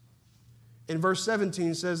grace." In verse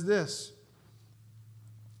 17 says this,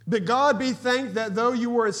 "But God be thanked that though you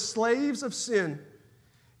were slaves of sin,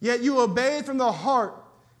 yet you obeyed from the heart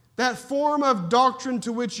that form of doctrine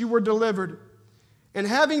to which you were delivered. And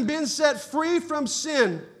having been set free from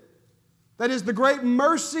sin," that is the great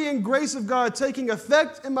mercy and grace of God taking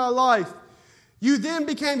effect in my life, "you then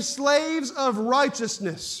became slaves of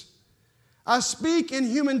righteousness. I speak in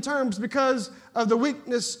human terms because of the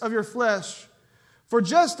weakness of your flesh. For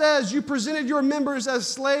just as you presented your members as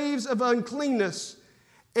slaves of uncleanness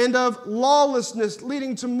and of lawlessness,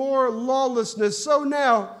 leading to more lawlessness, so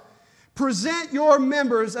now present your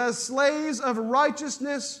members as slaves of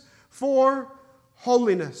righteousness for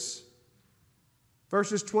holiness."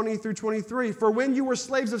 Verses 20 through 23. "For when you were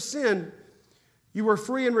slaves of sin, you were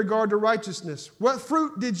free in regard to righteousness. What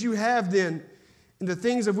fruit did you have then in the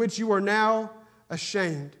things of which you are now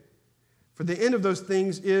ashamed? For the end of those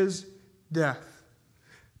things is death."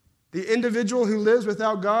 The individual who lives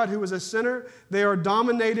without God, who is a sinner, they are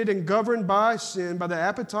dominated and governed by sin, by the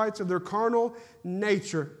appetites of their carnal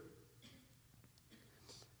nature.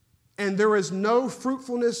 and there is no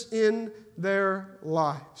fruitfulness in their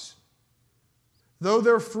lives. Though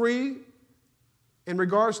they're free in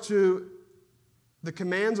regards to the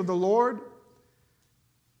commands of the Lord,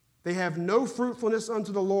 they have no fruitfulness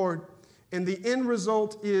unto the Lord, and the end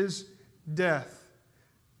result is death.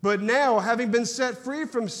 But now, having been set free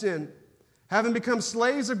from sin, having become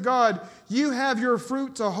slaves of God, you have your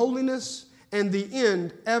fruit to holiness, and the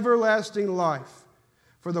end, everlasting life.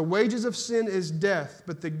 For the wages of sin is death,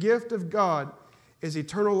 but the gift of God is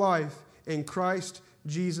eternal life in Christ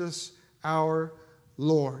Jesus our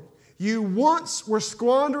Lord. You once were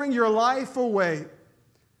squandering your life away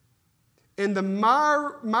in the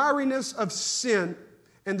miriness of sin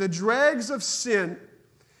and the dregs of sin,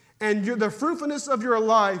 and the fruitfulness of your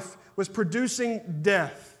life was producing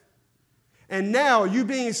death. And now, you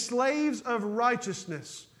being slaves of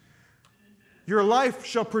righteousness, your life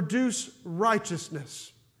shall produce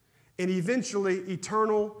righteousness and eventually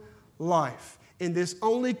eternal life. And this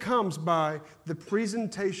only comes by the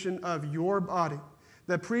presentation of your body,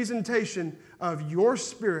 the presentation of your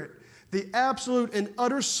spirit, the absolute and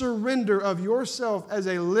utter surrender of yourself as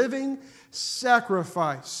a living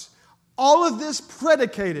sacrifice. All of this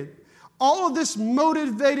predicated, all of this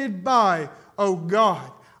motivated by, oh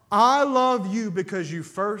God, I love you because you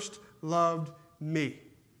first loved me.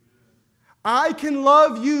 I can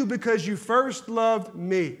love you because you first loved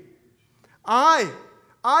me. I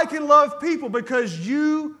can love people because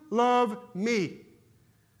you love me.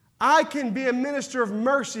 I can be a minister of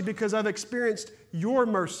mercy because I've experienced your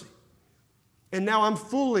mercy. And now I'm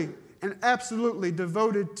fully and absolutely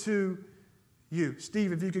devoted to you.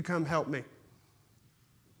 Steve, if you could come help me.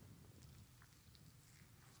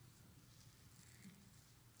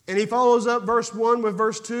 And he follows up verse 1 with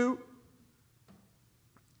verse 2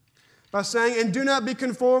 by saying, and do not be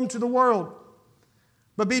conformed to the world,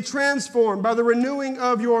 but be transformed by the renewing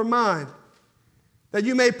of your mind, that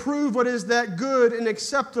you may prove what is that good and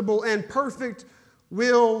acceptable and perfect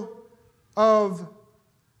will of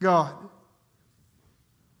God.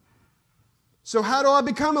 So how do I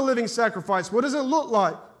become a living sacrifice? What does it look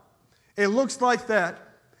like? It looks like that.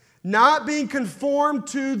 Not being conformed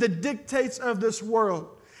to the dictates of this world.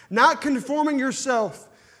 Not conforming yourself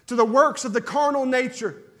to the works of the carnal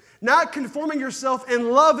nature. Not conforming yourself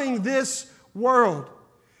and loving this world.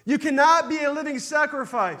 You cannot be a living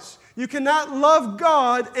sacrifice. You cannot love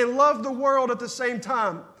God and love the world at the same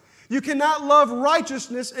time. You cannot love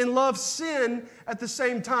righteousness and love sin at the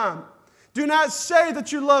same time. Do not say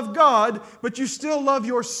that you love God, but you still love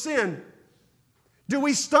your sin. Do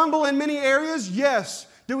we stumble in many areas? Yes.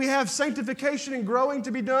 Do we have sanctification and growing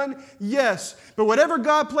to be done? Yes. But whatever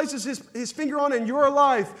God places His finger on in your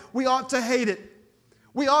life, we ought to hate it.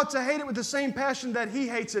 We ought to hate it with the same passion that He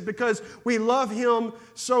hates it because we love Him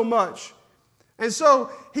so much. And so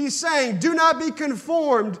He's saying, do not be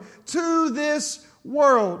conformed to this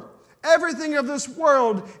world. Everything of this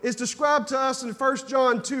world is described to us in 1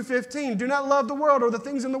 John 2:15. Do not love the world or the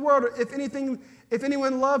things in the world. If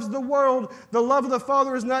anyone loves the world, the love of the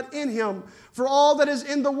Father is not in him. For all that is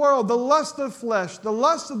in the world, the lust of flesh, the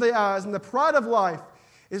lust of the eyes, and the pride of life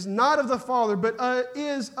is not of the Father, but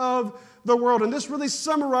is of the world. And this really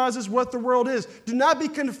summarizes what the world is. Do not be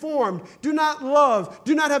conformed. Do not love.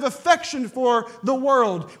 Do not have affection for the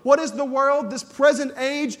world. What is the world? This present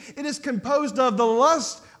age, it is composed of the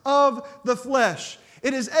lust of the flesh.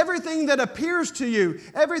 It is everything that appears to you,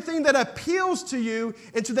 everything that appeals to you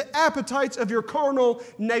and to the appetites of your carnal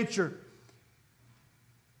nature.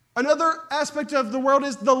 Another aspect of the world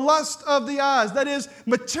is the lust of the eyes. That is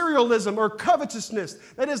materialism or covetousness.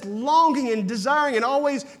 That is longing and desiring and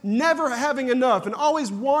always never having enough and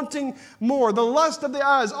always wanting more. The lust of the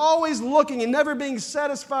eyes, always looking and never being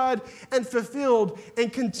satisfied and fulfilled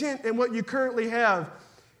and content in what you currently have.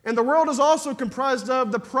 And the world is also comprised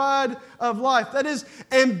of the pride of life. That is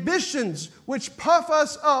ambitions which puff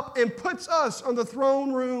us up and puts us on the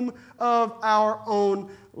throne room of our own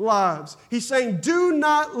lives. He's saying, do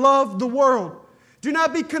not love the world. Do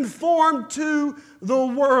not be conformed to the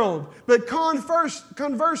world. But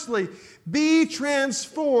conversely, be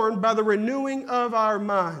transformed by the renewing of our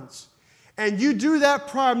minds. And you do that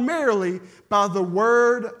primarily by the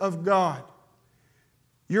Word of God.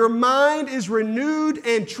 Your mind is renewed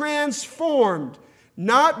and transformed,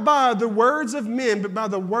 not by the words of men, but by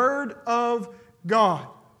the Word of God.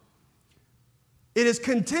 It is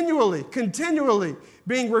continually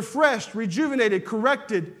being refreshed, rejuvenated,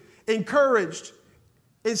 corrected, encouraged,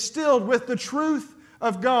 instilled with the truth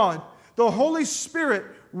of God. The Holy Spirit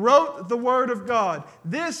wrote the Word of God.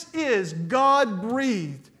 This is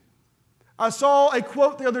God-breathed. I saw a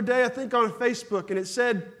quote the other day, I think on Facebook, and it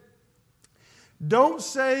said, don't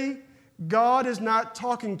say God is not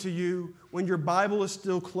talking to you when your Bible is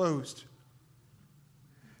still closed.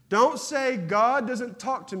 Don't say, God doesn't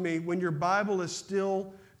talk to me when your Bible is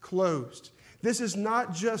still closed. This is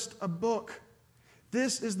not just a book.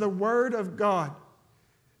 This is the Word of God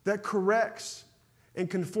that corrects and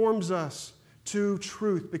conforms us to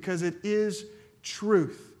truth because it is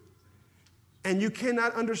truth. And you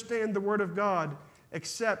cannot understand the Word of God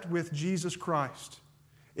except with Jesus Christ.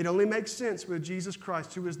 It only makes sense with Jesus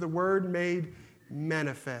Christ, who is the Word made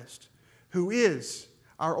manifest, who is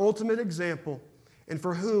our ultimate example, and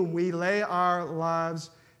for whom we lay our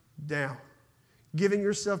lives down, giving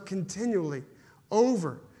yourself continually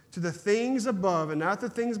over to the things above and not the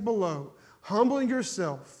things below, humbling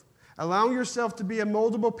yourself, allowing yourself to be a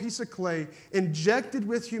moldable piece of clay, injected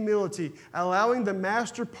with humility, allowing the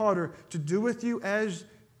master potter to do with you as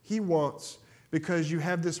he wants, because you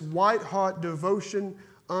have this white-hot devotion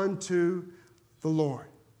unto the Lord.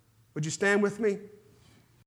 Would you stand with me?